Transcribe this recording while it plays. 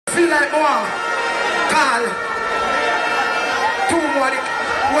feel like more. Call. Two more,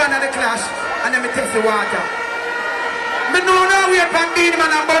 one of the clash, and then me test the water. Me know now we are pandemic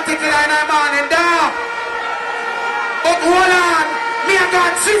man and bounty till I know morning down. But hold on, me and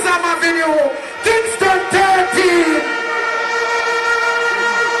God Chisholm Avenue, Kingston 13.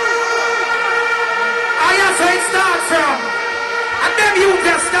 I have where it starts from. And then you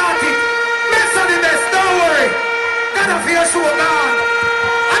can start it. Mess on the best, don't worry. Gotta feel so gone.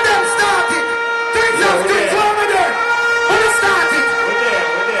 And then start it. Twins up, twins over there. Wanna start it? We're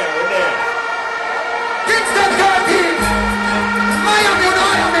there. Kingston 13. Miami, you know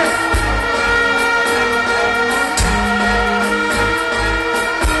I miss.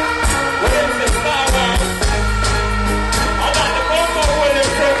 What is the Star Wars? I got the combo with him,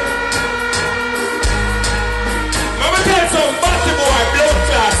 sir. Let me tell you something, Baltimore blood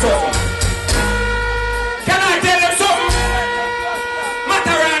class something. Can I tell you something?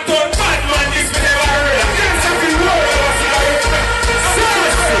 Matterhorn told bad man this we never heard. There's something wrong with us,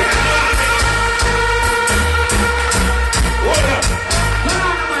 seriously. Hold up.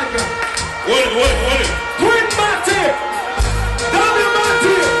 Hold it. Twin Matty. Double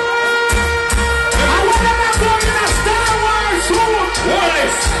Matty. I want them to go in a Star Wars room. Hold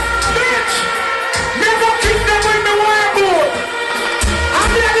this. Bitch. Never keep them with me world. I'm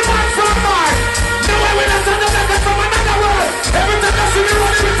the man from Mars. No way when I turn up like from another world. Every time I see me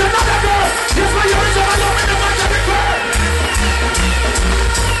running with another girl. Yes, my original love in the match every girl.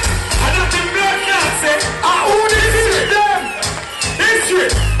 And that's the blood class, eh? Who did it them? History.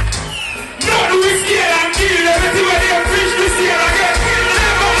 Not the whiskey and kill everything where they preach this year again.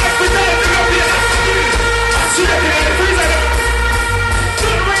 Never hospitality up here. I see them in the freezer.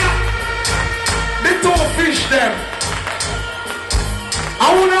 Don't bring up. They don't fish them. I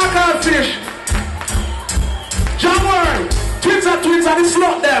wanna call fish. January. Twins and it's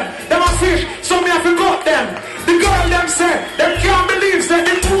not them. Them are fish, so me have to cut them. The girl them say, them can't believe say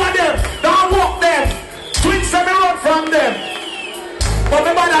the two of them. Don't walk them. Twins say me run from them. But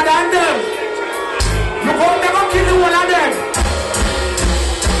me better than them. Look how they gonna kill the one of them.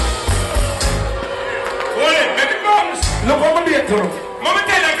 Hold it, make it bounce. Look how me beat them. Mama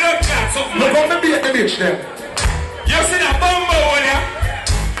tell the blood class something. Look how me beat the bitch them. You see that bumbo on ya?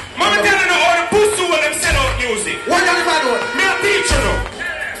 Mama tell you all the pussy when them send out music. What are you doing? Me a teach you now.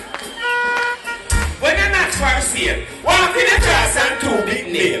 When you're not for sale, walk in the class and two big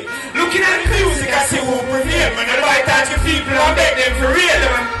names. Looking at the music, I see who prevail. Man, the right touch the people and beg them for real,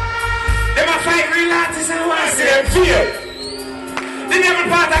 man. Them a fight real artists and I want to see them feel. They never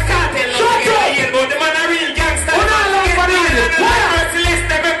part of cartel. Shut up! But the man a real gangster. What are you for this?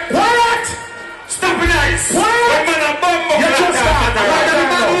 What? Stop it, nice. What? When man a bumbo. You just start.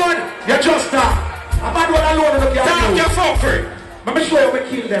 You just start. A bad one alone look at Talk you. your fuckery. Let me show you how we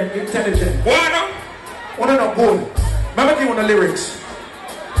kill them intelligent. What? One not good. Let me give you the lyrics.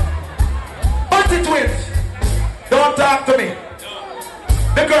 Batty twins. Don't talk to me.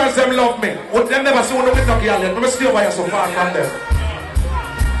 The girls them love me. But them never see one with no girl yet. Let me stay over here so far from them.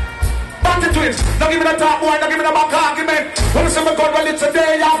 Batty twins. Don't give me the top boy. Don't give me the back argument. When you say me God, well it's a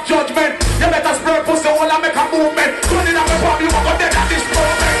day of judgment. You better spread pussy hole and make a movement. Turn it up and pop you up on dead at this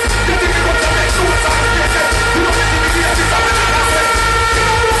moment. You think you got to make suicide? You don't think you can get this up and I say.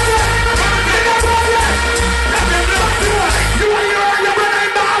 You are your brother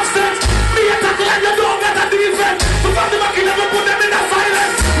in the absence. Me attack like you don't get a defense. So from the back you never put them in a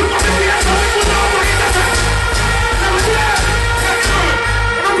silence. Look at me here so we put them over in the sense. Never there.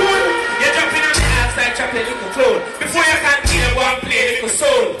 You're jumping on the ass like chopping little clone. Before you can kill them, go and play little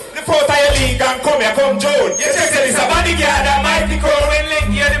soul. The fourth of your league and come here, come June. You check that it's a bodyguard that might be cold. When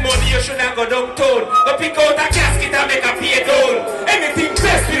late hear the money, you should not go downtown. Go pick out a casket and make a pay down. Anything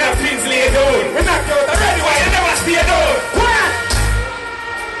best with a twins lay down. We knock you out already, why you never stay down? What?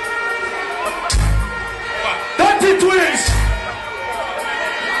 Dirty twins.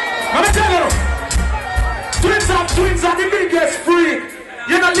 Let me tell you. Twins are the biggest freak.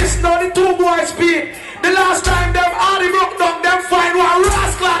 You know listen how the two boys speak. The last time them all the broke down, them find one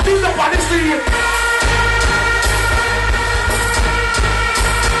rascal build up on the sleeve.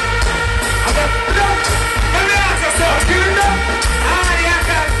 Let me ask you something. Killing them.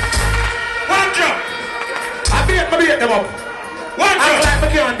 One drop. I beat them up. One I'm drop.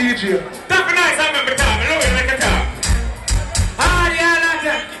 like me on DJ. That be nice, I remember time. I know you like a time.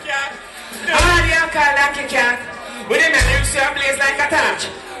 Like you can't. With him and you see a blaze like a torch.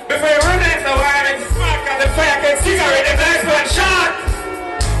 Before you run out the wire, make it spark and the fire can cigarette the nice one shot.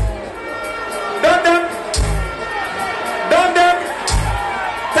 Done them.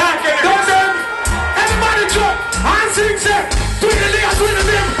 Talk you. Done them. Everybody jump. Hands in, say. Twin the leg, twin the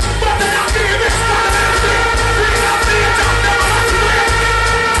limb.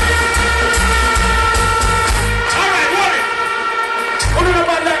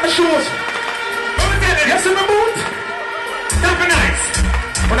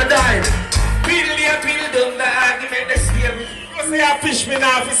 side. Piddle here, piddle down the argument the scale. You say I fish me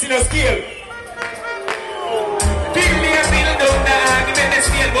now if you see no scale. Piddle here, piddle down the argument the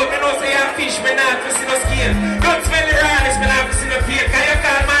scale. But me know say I fish me now if you see no scale. Don't smell the rawness me now if you see no pain. Can you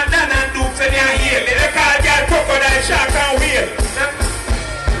call man Dan and Dukes and you're here? They call girl crocodile, shark and whale.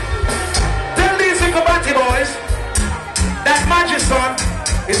 Tell these Incubati boys that Magician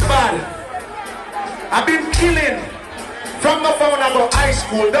is bad. I've been killing from the phone about high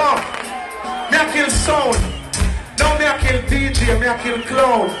school down. Me I kill sound. Now me I kill DJ, me I kill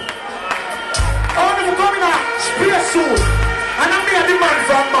clown. Oh, me come in a space suit. And I'm me a the man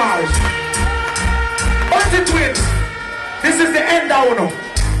from Mars. Bunty twins. This is the end now, no.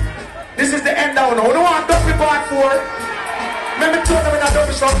 This is the end now, no. You know what? Dumpy part 4. Let me tell them in a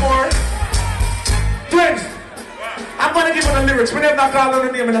dumpy some more. Twins. I'm gonna give you the lyrics. We never not call on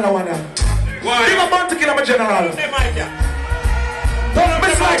the name in another one now. Why? Give a Bunty kill my general.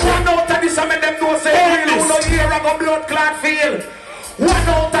 It's like one out of this, I make them know say, hey, you know, here I go blood clot feel. One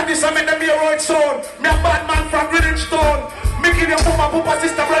out of this, I make them hear how it sound. Me a bad man from Greenwich Stone. Me kill your mama, papa,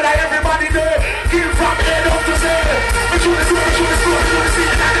 sister, brother, everybody there. Kill from head up to say. Me shoot the door, shoot the door, shoot the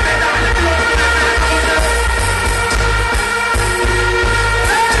scene, and the bed, and the blood.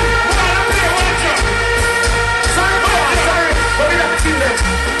 Sorry, but we have to kill them.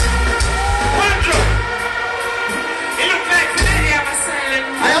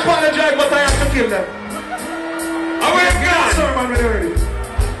 I apologize, but I have to kill them. I went gone. Sorry, man, we're ready.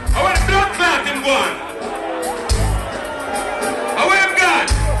 I went blood clot him gone. I went gone.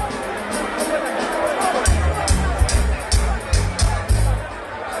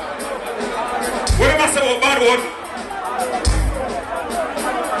 What am I saying about bad one?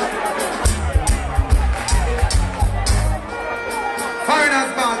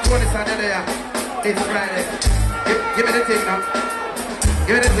 Foreigners band 20 Saturday there. It's Friday. Give me the thing now.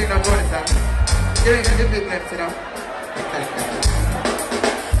 Give me the thing now, 20 Saturday. Give me the big left, you know.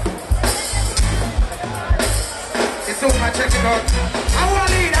 It's over, check it out. I want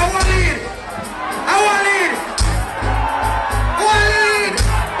to lead, I want to lead. I want to lead. I want to lead.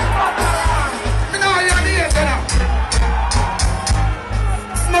 You know you're the answer now.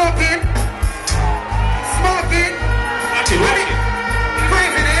 Smoking. Smoking. Watch it.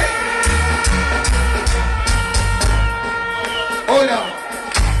 Crazy, eh? Hold on.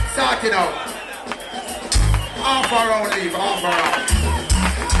 Start it out. Half around, leave, half around.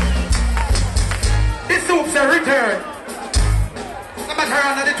 This soup's a return. The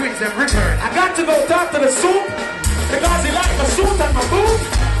Matterhorn and the twins have returned. I got to go talk to the soup because he liked my suit and my boot.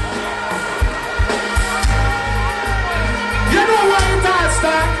 You know why it all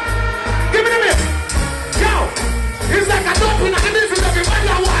start? Give me the mix. Yo, it's like a dumpling and the business everybody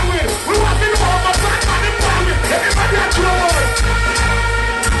are one way. We want to know how much time on the family. Everybody are true.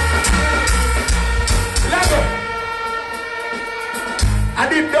 Let's go. I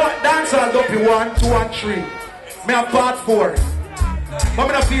did dance all up in 1, 2, and 3. Me have part 4. But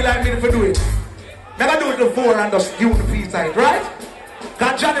I don't feel like me to do it. Me I do it to 4 and just give the piece out, right?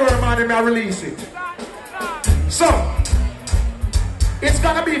 Because January morning me I release it. So, it's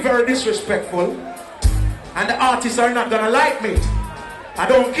gonna be very disrespectful. And the artists are not gonna like me. I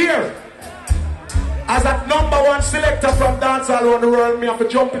don't care. As a #1 selector from dancehall around the world, me have to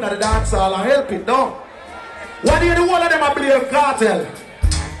jump in at the dancehall and help it, no? Why do you do all of them a play cartel?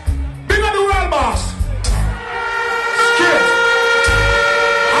 Big up the world, boss. Straight.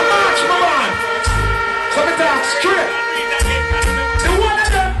 I march, my man. So me talk straight. The one of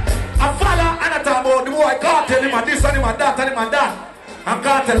them, I follow and I talk about the boy cartel, him and this and him and that and him and that. And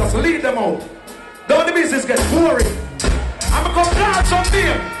cartel us, lead them out. Don't the business get boring. I'm going to call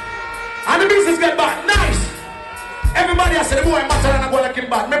something. And the business get back nice. Everybody has said the boy matter and I'm going to kill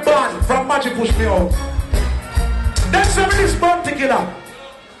back. Me born from Magic push me out. Then say me this bounty killer.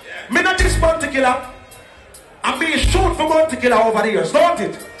 Me not this bounty killer. I'm being shoot for bounty killer over the years, don't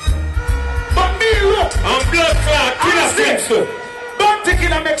it? But me look. I'm blood clot. Killer things too. Bounty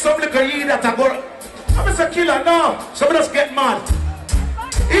killer make some little year that I go. I'm a killer now. So me just get mad.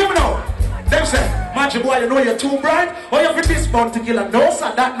 Even now. Them say, Magic boy, you know you're too bright. Or you fit this bounty killer. No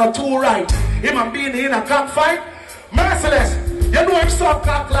sir, that not too right. Him and being in a cockfight. Merciless. You know him so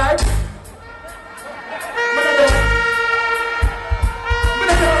cock like.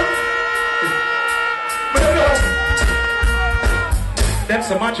 Them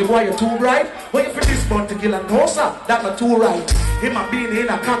say, Magic boy, you're too bright. Why you fit this bounty killer? No sir, that not too right. Him and being in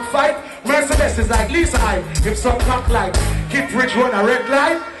a cockfight. Merciless is like Lisa I. Him some cock like. Keep Rich run a red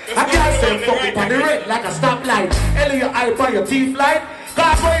light. I can't say fuck up on the red like a stoplight. Ellie your eye by your teeth light.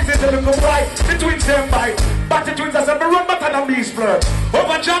 Car boys is a little bright. Between them bite. Batty twins, I said, me run better than beast blood.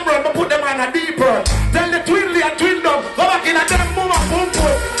 Over jam run, me put them on a deeper. Tell the twinly and twin them, go back in a them boom and boom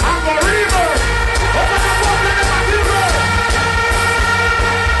put. I'm go river. Over the boat, let them a river.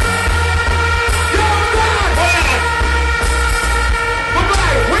 Yo, God.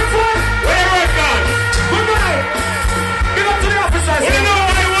 Goodbye. Wait for it. Where you work on? Goodbye. Give up to the officers. What do you know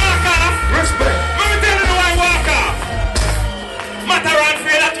why you walk off? Respect. Let me tell you why you walk off. Matterhorn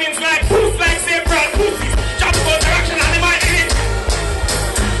fear that means like poof, like say broad poofies. Jump about direction and they might hit it.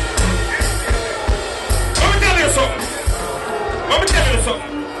 Let me tell you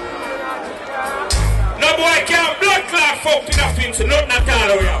something. No boy can't blood clot fucked enough into nothing at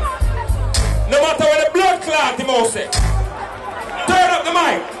all we have. No matter where the blood clot the most say. Turn up the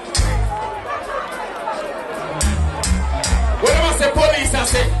mic. When I say police, I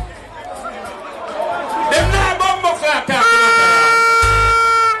say them not bumbo clot talk to Matterhorn.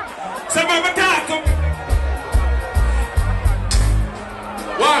 Some of them talk to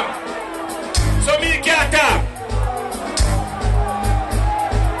one. So me can't talk.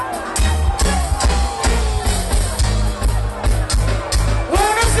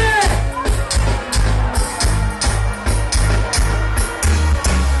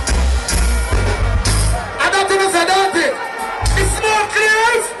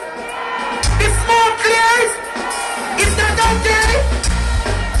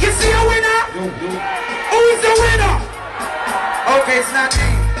 Okay, it's not me.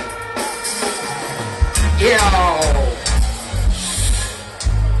 Yo.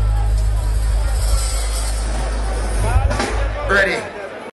 Ready.